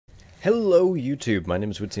Hello YouTube, my name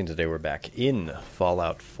is Woofenstein. Today we're back in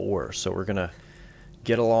Fallout 4, so we're gonna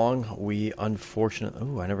get along. We unfortunately...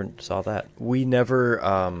 Oh, I never saw that. We never,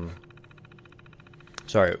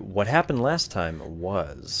 Sorry, what happened last time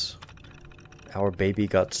was... Our baby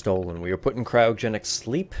got stolen. We were put in cryogenic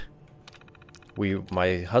sleep.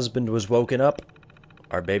 My husband was woken up.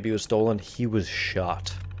 Our baby was stolen. He was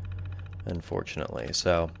shot, unfortunately,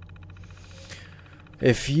 so...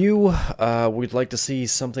 If you would like to see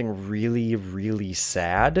something really, really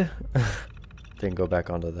sad, then go back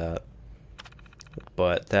onto that.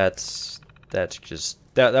 But that's just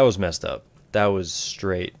that was messed up. That was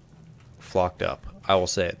straight flocked up. I will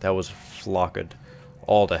say it. That was flocked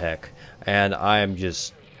all to heck. And I am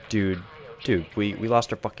just, dude, we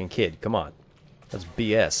lost our fucking kid. Come on, that's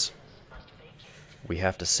BS. We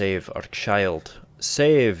have to save our child.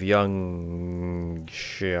 Save young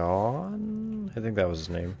Sean? I think that was his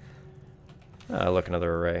name. Look,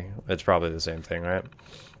 another array. It's probably the same thing, right?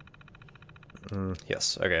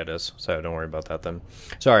 Yes, okay, it is. So don't worry about that then.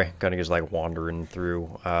 Sorry, kind of just like wandering through.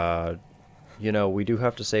 You know, we do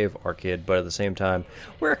have to save our kid, but at the same time,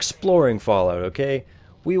 we're exploring Fallout, okay?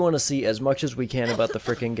 We want to see as much as we can about the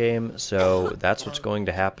frickin' game, so that's what's going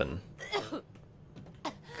to happen.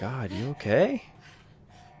 God, you okay?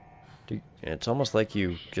 It's almost like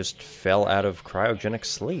you just fell out of cryogenic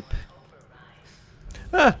sleep.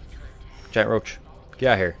 Ah! Giant roach. Get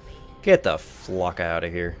out of here. Get the flock out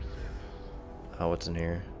of here. Oh, what's in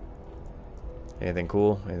here? Anything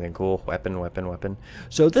cool? Anything cool? Weapon.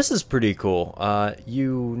 So this is pretty cool.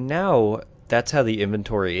 That's how the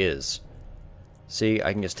inventory is. See,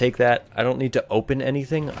 I can just take that. I don't need to open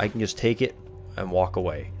anything. I can just take it and walk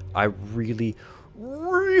away. I really,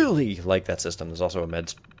 really like that system. There's also a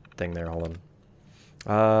meds thing there. Hold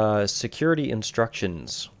on. Security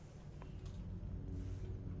instructions.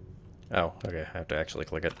 Oh, okay. I have to actually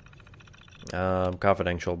click it.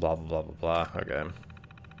 Confidential, blah, blah, blah, blah, blah. Okay.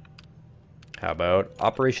 How about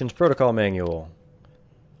Operations Protocol Manual?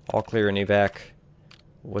 All clear in evac.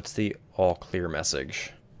 What's the all clear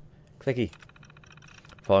message? Clicky.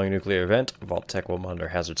 Following a nuclear event, Vault-Tec will monitor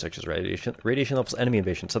hazards such as radiation levels, enemy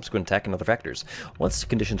invasion, subsequent attack, and other factors. Once the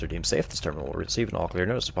conditions are deemed safe, this terminal will receive an all-clear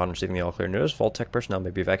notice. Upon receiving the all-clear notice, Vault-Tec personnel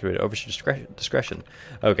may be evacuated over to discretion.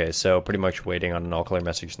 Okay, so pretty much waiting on an all-clear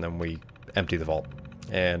message, and then we empty the vault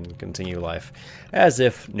and continue life as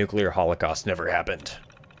if nuclear holocaust never happened.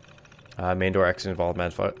 Main door exit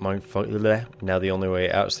involvement. Now the only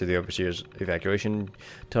way out is through the overseer's evacuation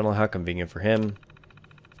tunnel. How convenient for him.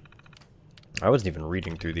 I wasn't even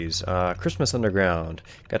reading through these. Christmas Underground.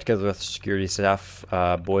 Got together with security staff,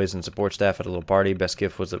 boys and support staff at a little party. Best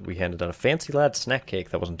gift was that we handed out a fancy lad snack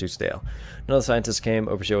cake that wasn't too stale. None of the scientists came.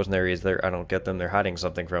 Overseer wasn't there either. I don't get them. They're hiding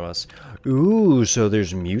something from us. Ooh, so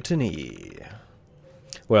there's mutiny.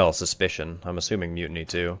 Well, suspicion. I'm assuming mutiny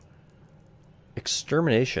too.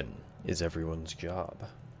 Extermination is everyone's job.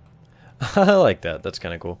 I like that. That's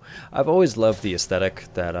kind of cool. I've always loved the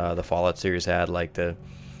aesthetic that the Fallout series had, like the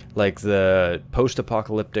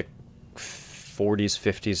post-apocalyptic 40s,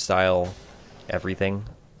 50s style everything.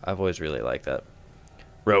 I've always really liked that.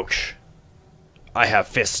 Roach, I have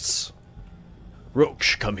fists.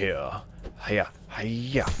 Roach, come here. Hiya,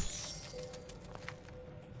 hiya.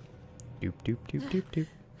 Doop, doop, doop, doop, doop.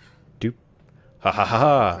 Doop. Ha ha ha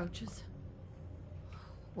ha. Roaches?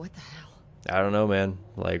 What the hell? I don't know, man.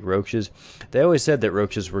 Like, roaches. They always said that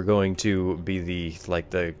roaches were going to be the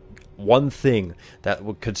one thing that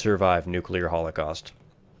could survive nuclear holocaust.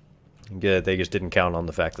 They just didn't count on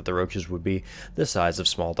the fact that the roaches would be the size of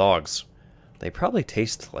small dogs. They probably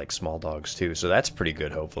taste like small dogs too, so that's pretty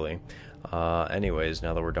good, hopefully. Anyways,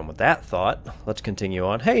 now that we're done with that thought, let's continue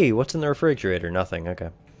on. Hey, what's in the refrigerator? Nothing. Okay.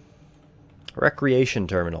 Recreation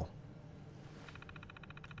terminal.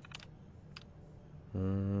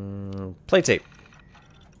 Play tape.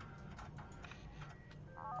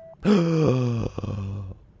 Oh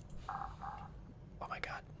my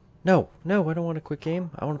god. No, I don't want to quit game.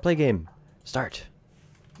 I want to play game. Start.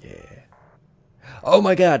 Yeah. Oh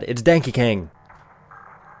my god, it's Danky Kang.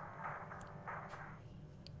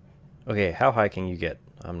 Okay, how high can you get?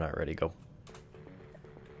 I'm not ready. Go.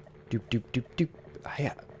 Doop, doop, doop, doop.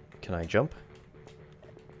 Yeah. Can I jump?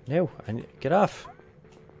 No, get off.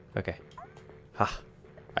 Okay. Ha.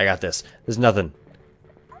 I got this. There's nothing.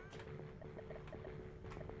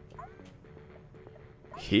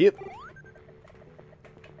 Yep.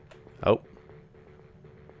 Oh.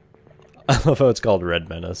 I love how it's called Red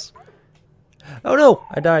Menace. Oh no!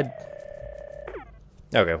 I died.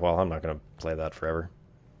 Okay, well, I'm not gonna play that forever.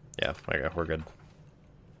 Yeah, okay, we're good.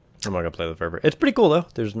 I'm not gonna play that forever. It's pretty cool though.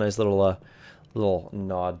 There's a nice little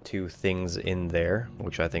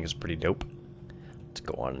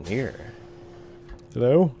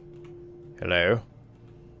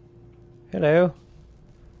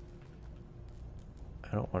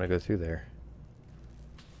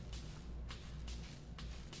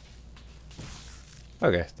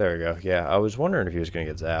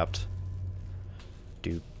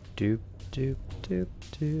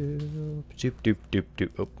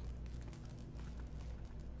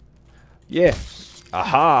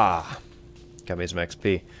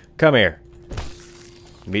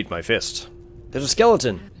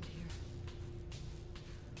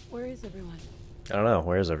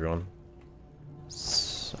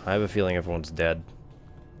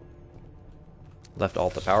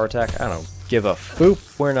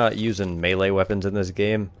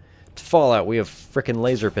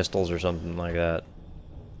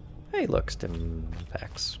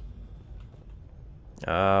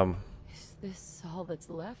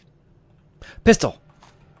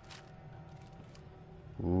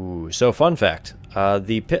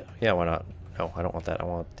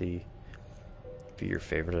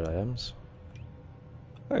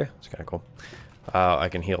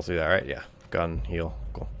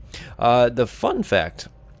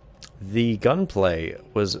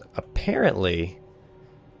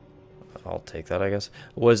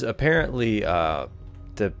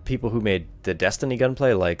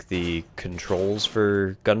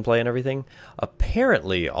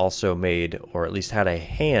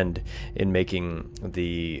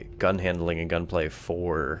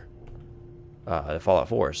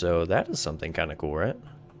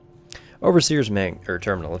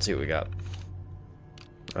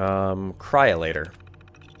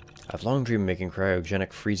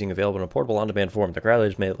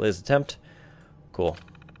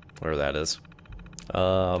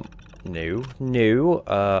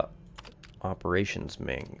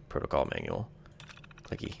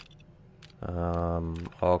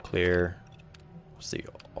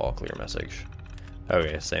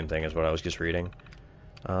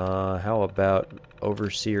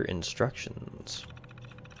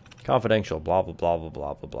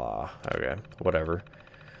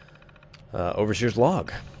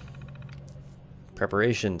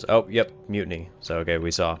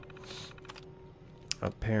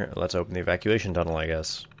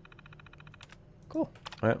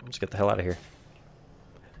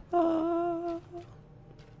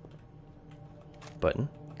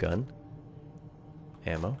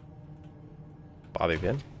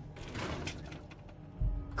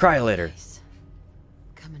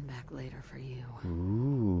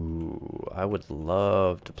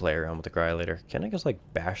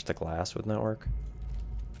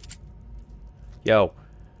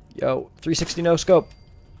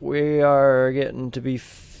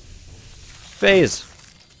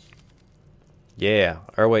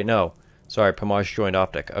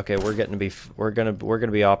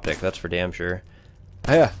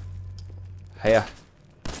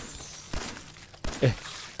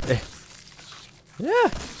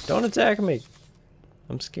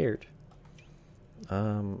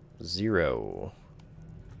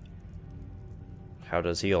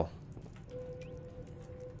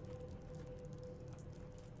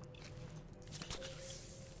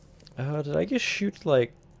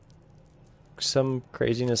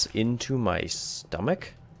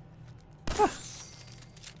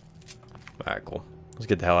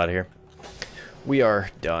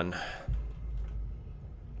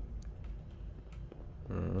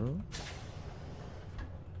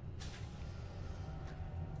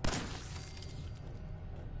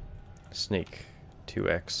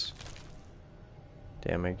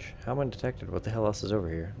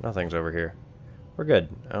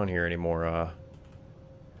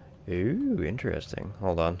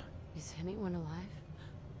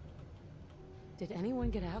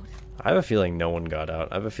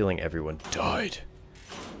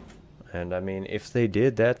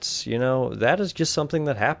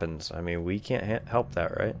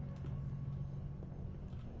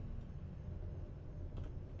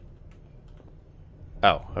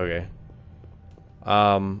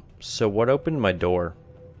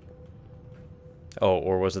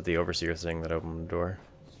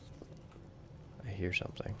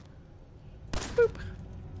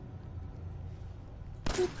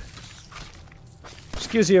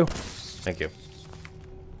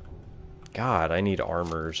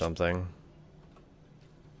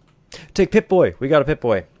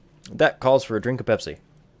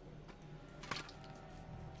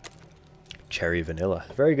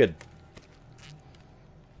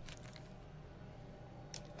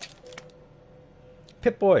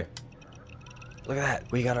Look at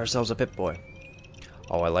that. We got ourselves a Pip-Boy.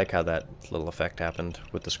 Oh, I like how that little effect happened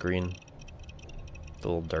with the screen. The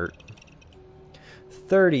little dirt.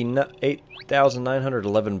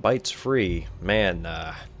 38,911 bytes free. Man,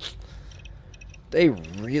 they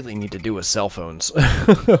really need to do with cell phones.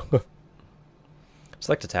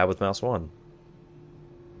 Select a tab with mouse 1.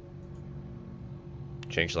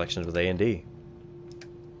 Change selections with A and D.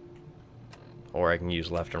 Or I can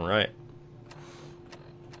use left and right.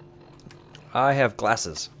 I have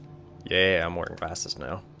glasses. Yeah, I'm wearing glasses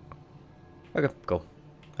now. Okay, cool.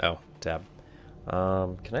 Oh, tab.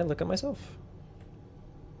 Can I look at myself?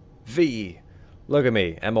 V! Look at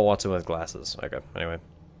me, Emma Watson with glasses. Okay, anyway.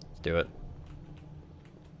 Let's do it.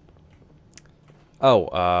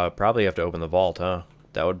 Oh, probably have to open the vault, huh?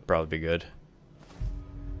 That would probably be good.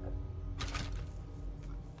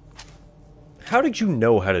 How did you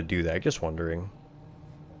know how to do that? Just wondering.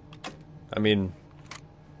 I mean...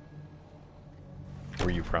 Were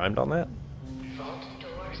you primed on that? Vault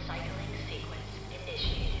door cycling sequence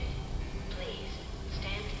initiated. Please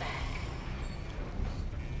stand back.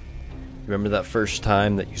 Remember that first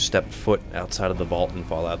time that you stepped foot outside of the vault in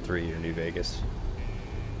Fallout 3 or New Vegas?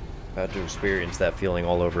 About to experience that feeling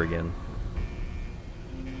all over again.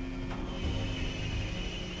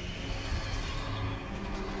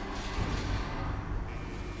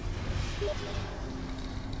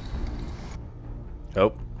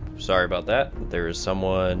 Oh, sorry about that. There is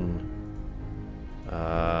someone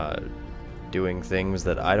doing things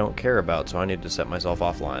that I don't care about, so I need to set myself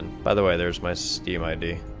offline. By the way, there's my Steam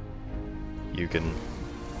ID. You can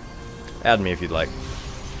add me if you'd like.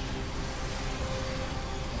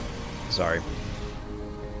 Sorry.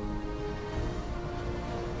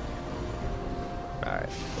 Alright,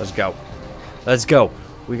 let's go. Let's go.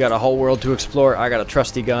 We got a whole world to explore. I got a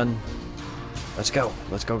trusty gun. Let's go.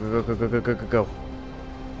 Let's go, go, go, go, go, go, go, go.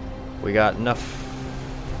 We got enough.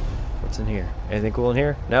 What's in here? Anything cool in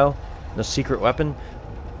here? No? No secret weapon?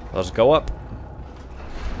 Let's go up.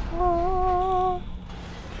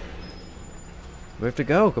 We have to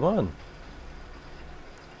go. Come on.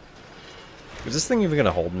 Is this thing even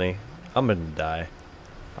gonna hold me? I'm gonna die.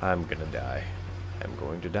 I'm gonna die. I'm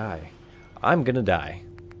going to die. I'm gonna die.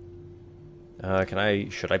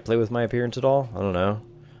 Should I play with my appearance at all? I don't know.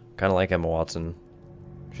 Kinda like Emma Watson.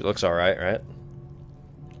 She looks alright, right?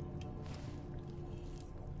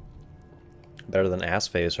 Better than ass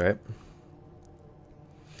face, right?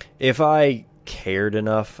 If I cared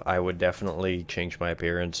enough, I would definitely change my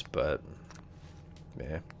appearance, but...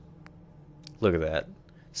 yeah. Look at that.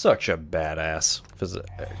 Such a badass. To the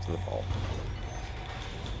vault.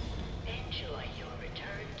 Enjoy your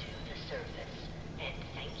return to the surface, and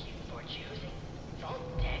thank you for choosing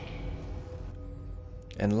Vault-Tec.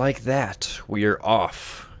 And like that, we are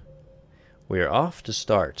off. We are off to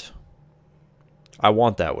start. I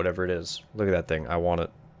want that, whatever it is. Look at that thing. I want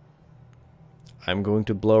it. I'm going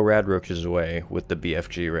to blow rad roaches away with the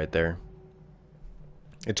BFG right there.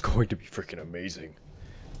 It's going to be freaking amazing.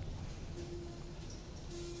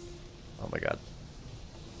 Oh my god.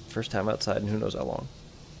 First time outside in who knows how long.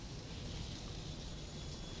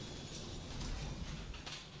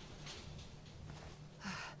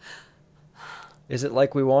 Is it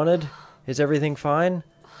like we wanted? Is everything fine?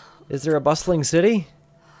 Is there a bustling city?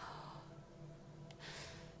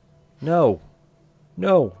 No.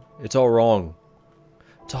 No. It's all wrong.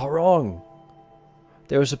 It's all wrong.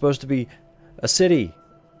 There was supposed to be a city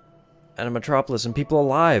and a metropolis and people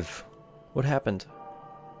alive. What happened?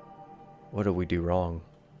 What did we do wrong?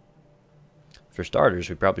 For starters,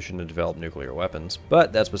 we probably shouldn't have developed nuclear weapons,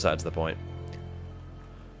 but that's besides the point.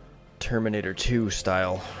 Terminator 2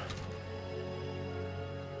 style.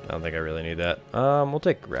 I don't think I really need that. We'll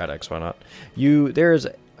take Rad-X, why not? There's...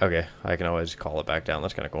 okay, I can always call it back down.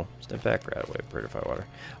 That's kind of cool. Step back, Rad-Wave, purify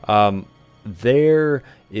water. There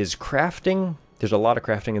is crafting. There's a lot of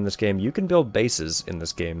crafting in this game. You can build bases in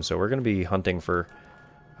this game, so we're going to be hunting for...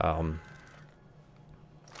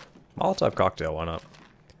 Molotov cocktail, why not?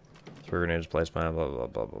 So grenades placed by blah blah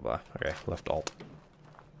blah blah blah. Okay, left alt.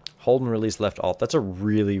 Hold and release left alt. That's a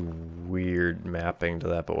really weird mapping to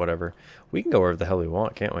that, but whatever. We can go wherever the hell we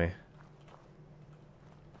want, can't we?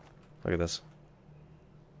 Look at this.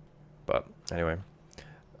 But anyway.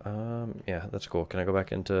 Yeah, that's cool. Can I go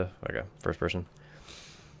back into okay, first person?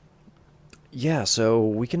 Yeah, so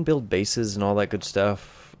we can build bases and all that good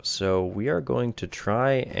stuff. So we are going to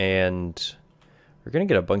try and we're gonna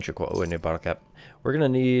get a bunch of oh, a new bottle cap. We're gonna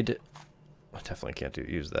need I definitely can't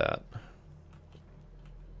use that.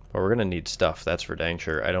 But we're gonna need stuff, that's for dang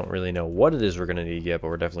sure. I don't really know what it is we're gonna need yet, but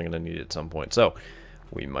we're definitely gonna need it at some point. So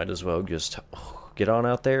we might as well just get on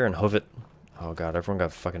out there and hoof it. Oh god, everyone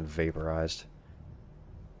got fucking vaporized.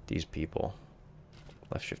 These people.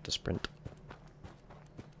 Left shift to sprint.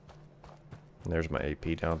 And there's my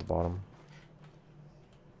AP down at the bottom.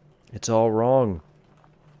 It's all wrong.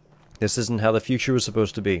 This isn't how the future was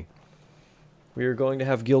supposed to be. We were going to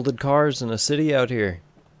have gilded cars and a city out here.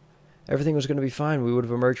 Everything was going to be fine. We would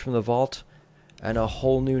have emerged from the vault, and a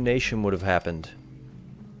whole new nation would have happened.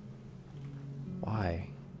 Why?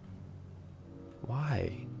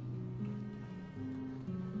 Why?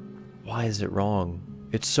 Why is it wrong?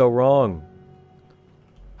 It's so wrong.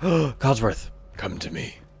 Codsworth, come to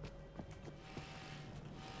me.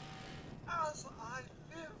 As I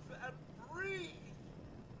live and breathe.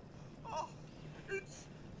 Oh, it's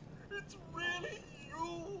really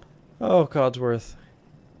you. Oh, Codsworth.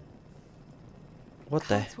 What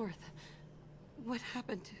the? Codsworth, what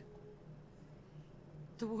happened to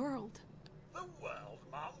the world? The world,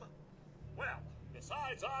 Mum? Well,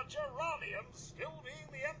 besides our geraniums still being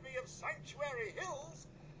the envy of Sanctuary Hills,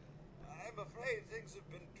 I'm afraid things have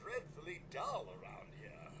been dreadfully dull around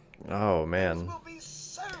here. Oh, Things man. will be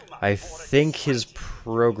so much I more think his exciting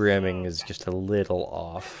programming if is you just a little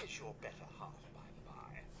off. Where is your better half, by the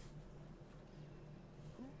by?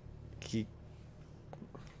 He,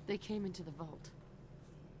 They came into the vault.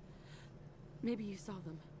 Maybe you saw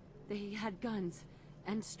them. They had guns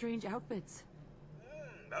and strange outfits.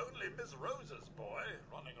 Only Miss Rosa's boy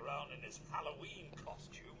running around in his Halloween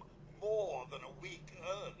costume more than a week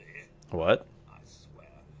early. what? I swear,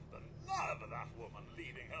 the nerve of that woman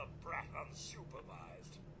leaving her brat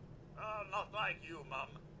unsupervised. Not like you, Mum.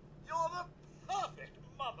 You're the perfect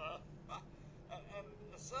mother. And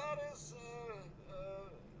Sir is,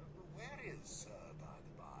 where is Sir, by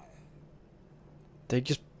the by? They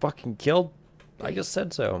just fucking killed. I just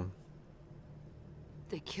said so.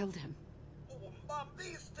 They killed him. Oh, Mum,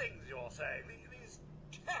 these things you're saying, these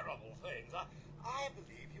terrible things, I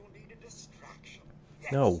believe you'll need a distraction.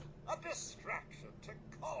 Yes, No. a distraction to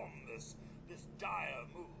calm this dire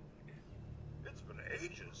mood. It's been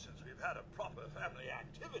ages since we've had a proper family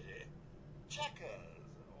activity. Checkers,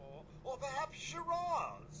 or perhaps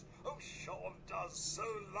charades. Oh, Sean does so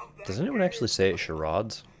love that. Does anyone game. actually say it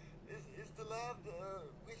charades? Is the lad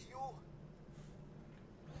with you?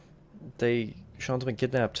 Sean's been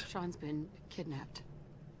kidnapped. Sean's been kidnapped.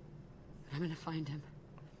 I'm gonna find him.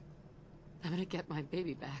 I'm gonna get my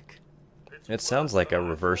baby back. It sounds like a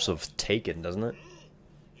reverse of Taken, doesn't it?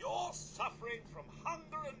 You're suffering from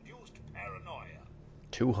hunger-induced paranoia.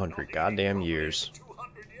 200 goddamn years.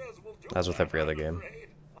 200 years will do As with that, every other I'm game. afraid.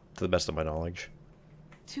 To the best of my knowledge.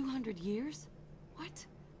 200 years? What?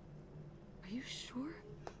 Are you sure?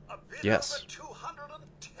 A bit Yes. over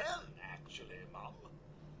 210, actually, Mum.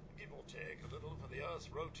 Give or take a little for the Earth's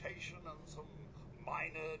rotation and some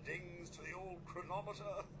minor dings to the old chronometer.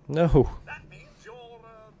 No. That means you're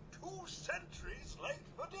 2 centuries late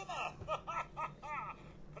for dinner.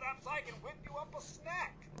 Perhaps I can whip you up a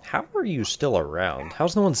snack. How are you still around?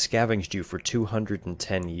 How's no one scavenged you for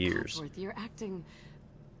 210 years? Codsworth, you're acting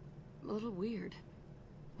a little weird.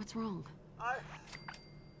 What's wrong?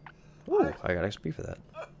 Ooh, I got XP for that.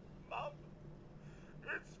 Mum,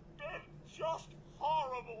 it's been just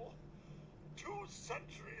horrible. 2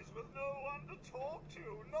 centuries with no one to talk to,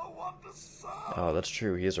 no one to serve. Oh, that's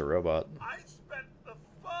true. He is a robot. I spent the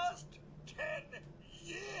first 10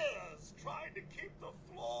 years trying to keep the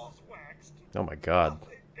floors waxed. Oh my god.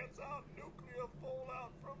 Nothing gets out nuclear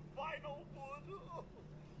fallout from vinyl wood.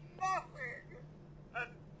 Nothing. And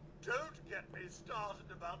don't get me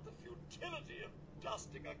started about the futility of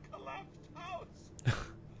dusting a collapsed house.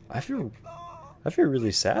 I feel Car.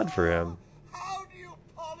 really sad for him. How do you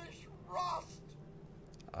polish rust?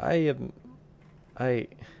 I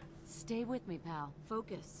Stay with me, pal.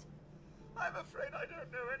 Focus. I'm afraid I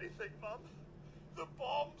don't know anything, Mum. The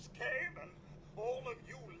bombs came and all of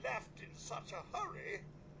you left in such a hurry.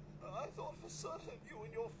 I thought for certain you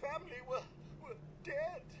and your family were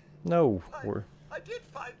dead. no, we're I did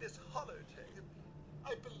find this holotape.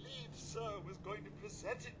 I believe Sir was going to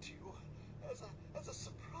present it to you as a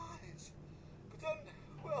surprise. But then,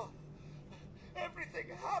 well, everything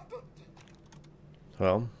happened.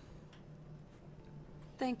 well.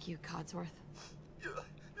 Thank you, Codsworth.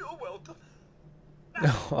 You're welcome.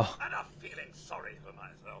 Oh, And I'm feeling sorry for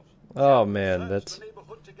myself. oh man, Search that's the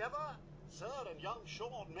neighborhood together. Sir and young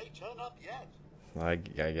Sean may turn up yet. I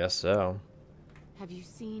guess so. Have you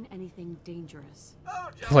seen anything dangerous? Oh,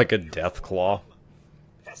 just Like a you, death claw.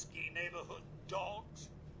 pesky neighborhood dogs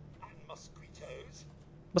and mosquitoes.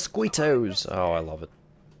 Mosquitoes. Oh, I love it.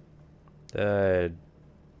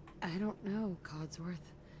 I don't know, Codsworth.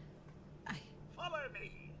 Follow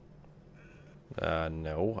me.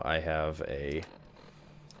 No, I have a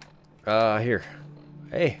here.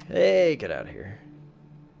 Hey, hey, get out of here.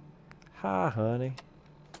 Hi, honey.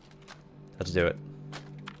 Let's do it.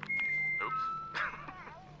 Oops.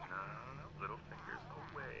 No, little fingers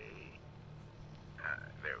away.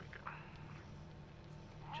 There we go.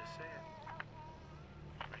 Just say it.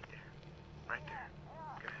 Right there. Right there.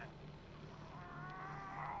 Go ahead.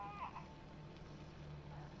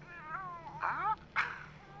 Ah!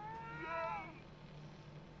 Yay!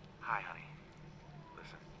 Hi, honey.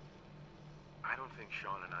 Listen. I don't think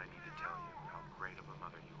Sean and I need to tell you how great of a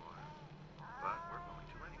mother you are. But we're going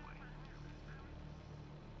to anyway.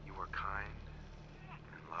 You are kind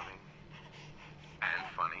and loving and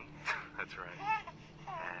funny. That's right.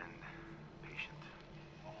 And patient.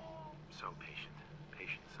 So patient.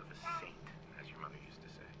 Patience of a saint, as your mother used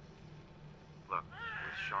to say. Look,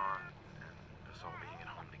 with Sean and us all being at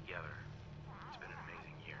home together, it's been an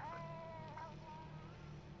amazing year, but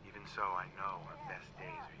even so, I know our best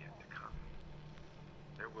days are yet to come.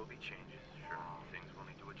 There will be changes, sure, things we'll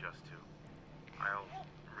need to adjust to. I'll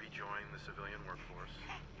rejoin the civilian workforce.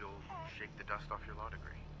 You'll shake the dust off your law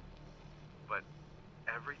degree. But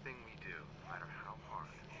everything we do, no matter how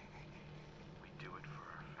hard, we do it for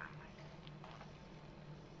our family.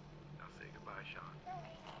 Now say goodbye, Sean.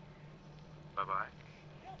 Bye-bye.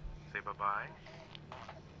 Say bye-bye.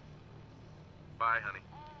 Bye, honey.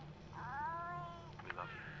 We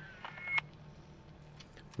love you.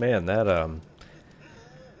 Man,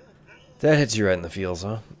 that hits you right in the feels,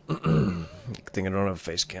 huh? Good thing I don't have a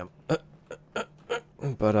face cam.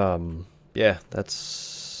 But, yeah,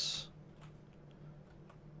 that's...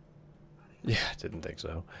 Yeah, I didn't think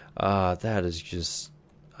so. That is just...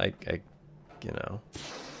 you know...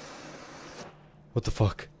 What the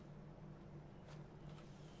fuck?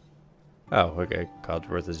 Oh, okay.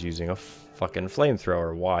 Codsworth is using a fucking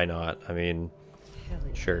flamethrower. Why not? I mean,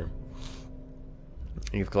 sure.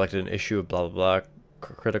 You've collected an issue of blah blah blah.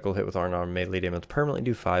 Critical hit with unarmed melee damage. Permanently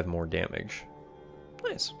do 5 more damage.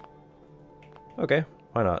 Nice. Okay,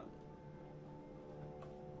 why not?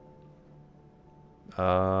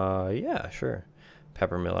 Yeah, sure.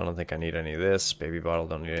 Peppermill, I don't think I need any of this. Baby bottle,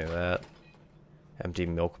 don't need any of that. Empty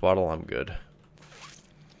milk bottle, I'm good.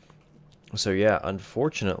 So yeah,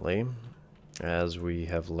 unfortunately, as we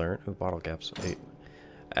have learned... Oh, bottle caps. Wait.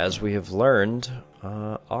 As we have learned,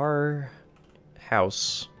 our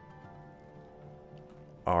house,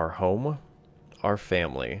 our home, our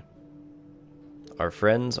family, our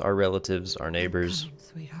friends, our relatives, our neighbors, Come,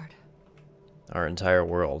 sweetheart. our entire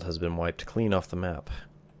world has been wiped clean off the map.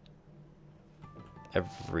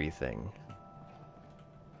 Everything.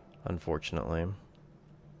 Unfortunately.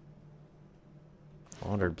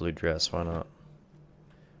 Laundered blue dress, why not?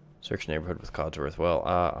 Search neighborhood with Codsworth. Well,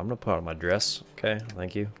 I'm gonna put on my dress. Okay,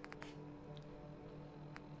 thank you.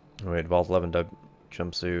 Wait, Vault 11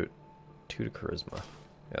 jumpsuit, 2 to charisma.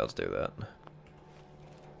 Yeah, let's do that.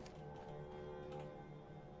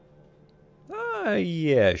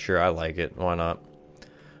 Yeah, sure, I like it. Why not?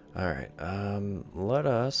 Alright, let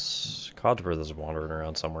us... Codsworth is wandering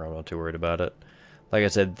around somewhere, I'm not too worried about it. Like I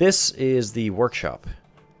said, this is the workshop.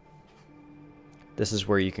 This is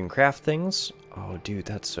where you can craft things. Oh, dude,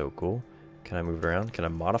 that's so cool. Can I move it around? Can I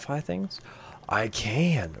modify things? I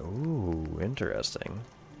can! Ooh, interesting.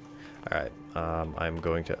 Alright, I'm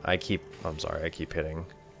going to... I'm sorry, I keep hitting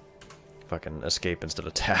fucking escape instead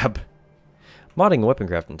of tab. Modding weapon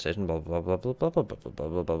crafting station, blah blah blah blah blah blah blah blah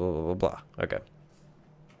blah blah blah blah blah. Okay.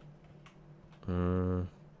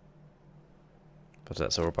 What's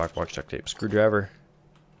that? Silver box duct tape. Screwdriver.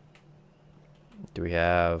 Do we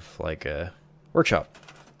have like a workshop?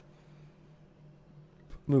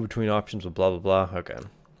 Move between options with blah blah blah. Okay.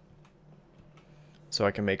 So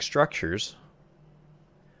I can make structures.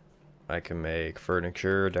 I can make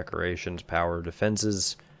furniture, decorations, power,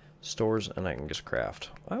 defenses, stores, and I can just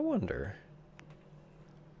craft. I wonder.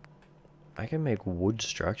 I can make wood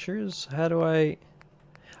structures? How do I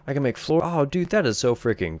can make floor... Oh, dude, that is so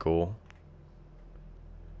freaking cool.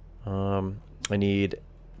 I need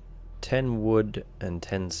 10 wood and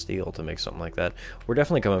 10 steel to make something like that. We're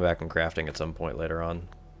definitely coming back and crafting at some point later on.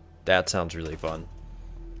 That sounds really fun.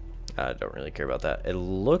 I don't really care about that. It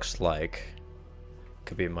looks like...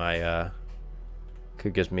 Could be my,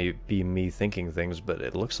 could just be me thinking things, but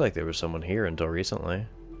it looks like there was someone here until recently.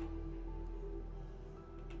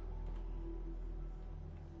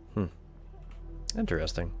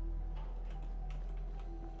 Interesting.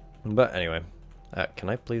 But anyway, can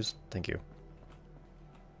I please? Thank you.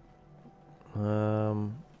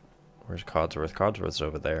 Where's Codsworth? Codsworth's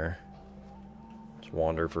over there. Let's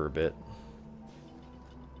wander for a bit.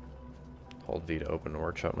 Hold V to open the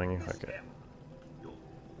workshop menu. Okay. Your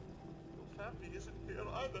family isn't here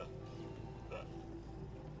either.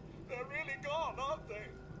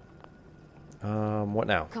 What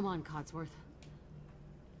now? Come on, Codsworth.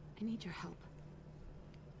 I need your help.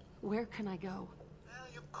 Where can I go? Now,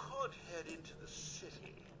 you could head into the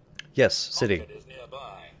city. Yes, city. Concord is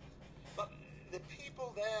nearby. But the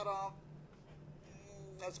people there are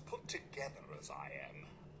as put together as I am.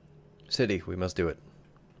 City, we must do it.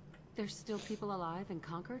 There's still people alive in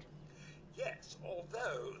Concord? Yes,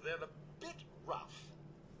 although they're a bit rough.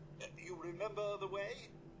 You remember the way?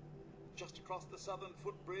 Just across the southern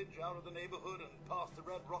footbridge, out of the neighborhood, and past the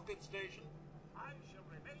Red Rocket Station? I shall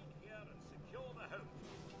remain here and secure the home.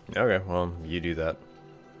 Okay, well, you do that.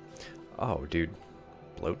 Oh, dude.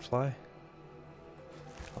 Bloatfly?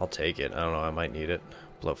 I'll take it. I don't know, I might need it.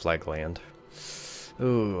 Bloatfly gland.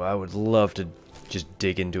 Ooh, I would love to just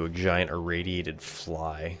dig into a giant irradiated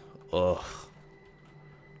fly. Ugh.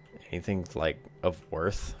 Anything, like, of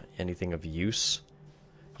worth? Anything of use?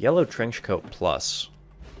 Yellow trench coat plus.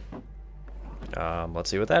 Let's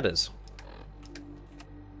see what that is.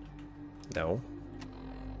 No.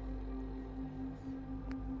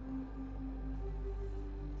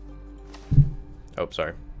 Oh,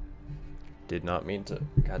 sorry. Did not mean to...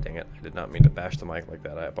 God dang it. I did not mean to bash the mic like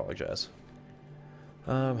that. I apologize.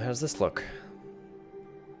 How does this look?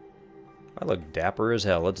 I look dapper as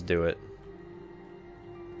hell. Let's do it.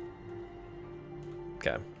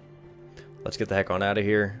 Okay. Let's get the heck on out of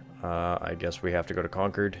here. I guess we have to go to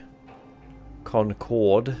Concord.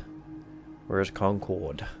 Concord. Where's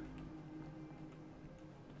Concord?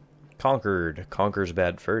 Concord. Conquer's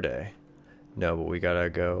Bad Fur Day. No, but we gotta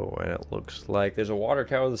go, and it looks like there's a water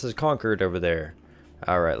tower that says Concord over there.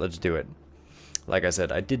 Alright, let's do it. Like I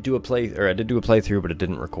said, I did do a playthrough, but it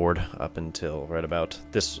didn't record up until right about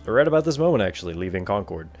this moment, actually, leaving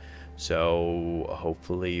Concord. So,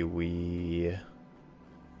 hopefully we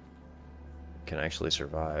can actually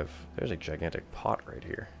survive. There's a gigantic pot right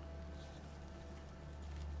here.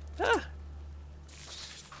 Ah!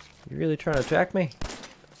 You really trying to attack me?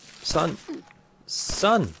 Son!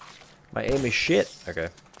 Son! My aim is shit! Okay.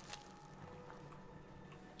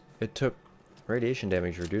 It took radiation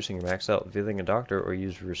damage, reducing your max out. Visiting a doctor or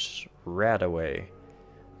use Radaway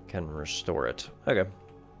can restore it. Okay.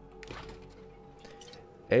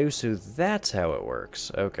 Oh, so that's how it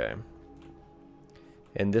works. Okay.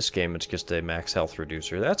 In this game, it's just a max health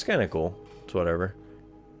reducer. That's kind of cool. It's whatever.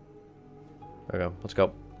 Okay, let's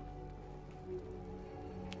go.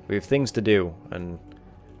 We have things to do, and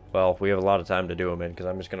well, we have a lot of time to do them in because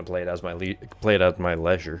I'm just gonna play it as my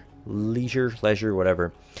leisure,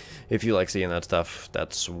 whatever. If you like seeing that stuff,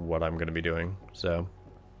 that's what I'm gonna be doing. So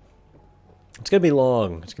it's gonna be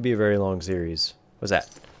long. It's gonna be a very long series. What's that?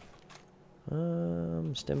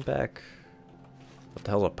 Stim pack. What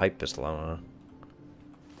the hell's a pipe pistol? I don't know.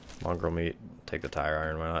 Mongrel meat. Take the tire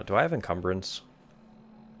iron. Why not? Do I have encumbrance?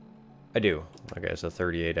 I do. Okay, so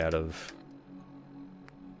 38 out of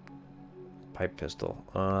pipe pistol.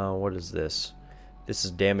 What is this? This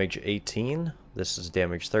is damage 18. This is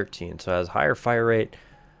damage 13. So it has higher fire rate,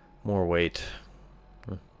 more weight.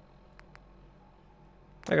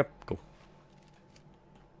 Okay, cool.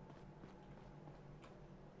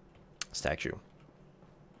 Statue.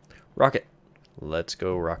 Rocket. Let's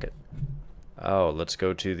go rocket. Oh, let's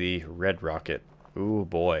go to the red rocket. Ooh,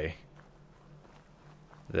 boy.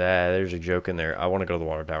 There's a joke in there. I want to go to the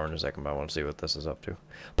water tower in a second, but I want to see what this is up to.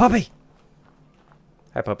 Puppy!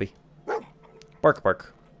 Hi, puppy. Bark,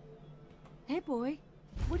 bark. Hey, boy.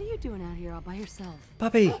 What are you doing out here all by yourself?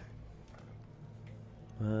 Puppy!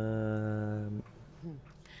 You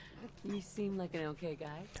seem like an okay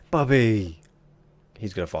guy. Puppy!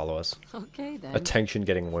 He's gonna follow us. Okay, then. Attention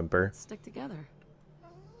getting whimper. Let's stick together.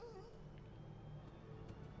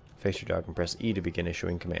 Face your dog and press E to begin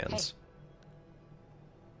issuing commands.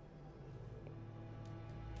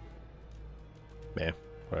 Hey. Man,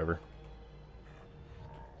 whatever.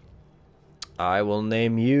 I will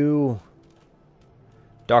name you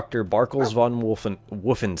Dr. Barkles von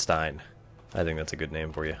Woofenstein. I think that's a good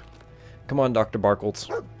name for you. Come on, Dr. Barkles.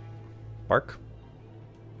 Bark?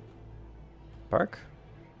 Bark?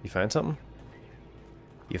 You find something?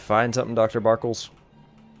 You find something, Dr. Barkles?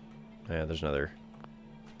 Yeah, there's another.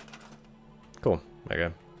 Cool.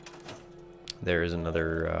 Okay. There is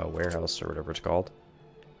another warehouse or whatever it's called.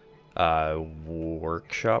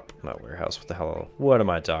 Workshop? Not warehouse. What the hell? What am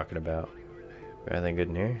I talking about? Anything good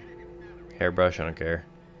in here? Hairbrush, I don't care.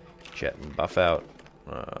 Jet and buff out.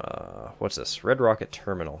 What's this? Red Rocket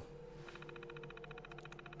Terminal.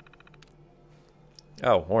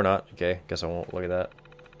 Oh, or not. Okay, guess I won't look at that.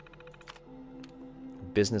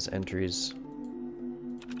 Business entries.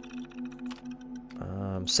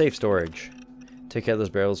 Safe storage. Take out those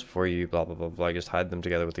barrels before you blah blah blah blah. Just hide them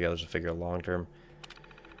together with the others to figure a long-term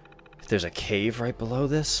There's a cave right below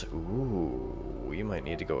this? Ooh, we might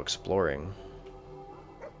need to go exploring.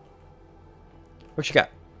 What you got?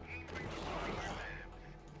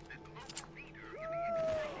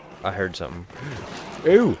 I heard something.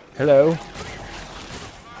 Ooh, hello.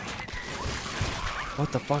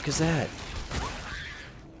 What the fuck is that?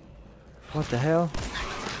 What the hell?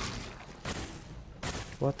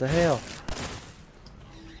 What the hell?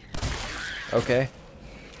 Okay.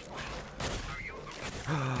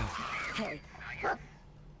 Hey.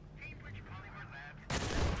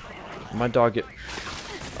 My dog get...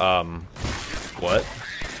 What?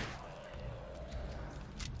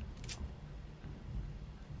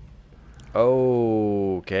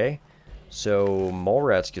 Okay. So, mole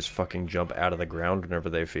rats just fucking jump out of the ground whenever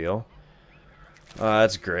they feel.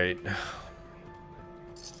 That's great.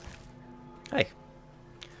 Hey.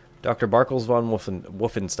 Dr. Barkles von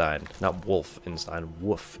Woofenstein. Not Wolfenstein,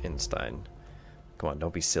 Woofenstein. Come on,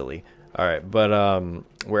 don't be silly. Alright, but,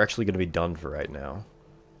 we're actually going to be done for right now.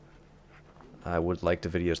 I would like the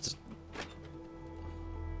videos to...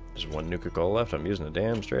 There's one Nuka-Cola left. I'm using a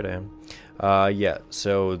damn straight am. Yeah,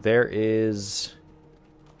 so there is...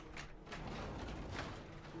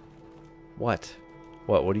 What?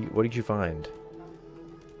 What did you find?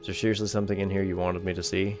 Is there seriously something in here you wanted me to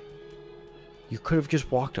see? You could have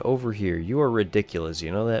just walked over here. You are ridiculous,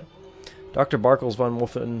 you know that? Dr. Barkles von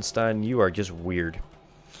Wolfenstein, you are just weird.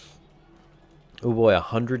 Oh boy,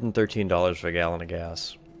 $113 for a gallon of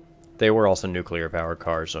gas. They were also nuclear-powered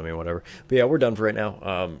cars, so I mean, whatever. But yeah, we're done for right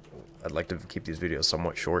now. I'd like to keep these videos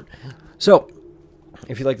somewhat short. So,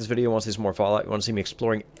 if you like this video and want to see some more Fallout, you want to see me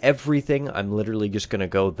exploring everything, I'm literally just going to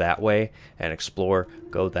go that way and explore,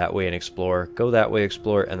 go that way and explore, go that way,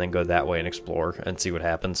 explore, and then go that way and explore, and see what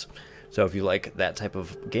happens. So if you like that type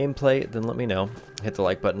of gameplay, then let me know. Hit the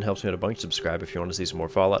like button, helps me out a bunch. Subscribe if you want to see some more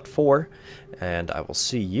Fallout 4, and I will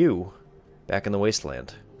see you back in the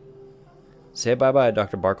wasteland. Say bye-bye,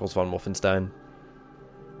 Dr. Barkles von Wolfenstein.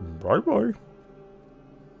 Bye-bye.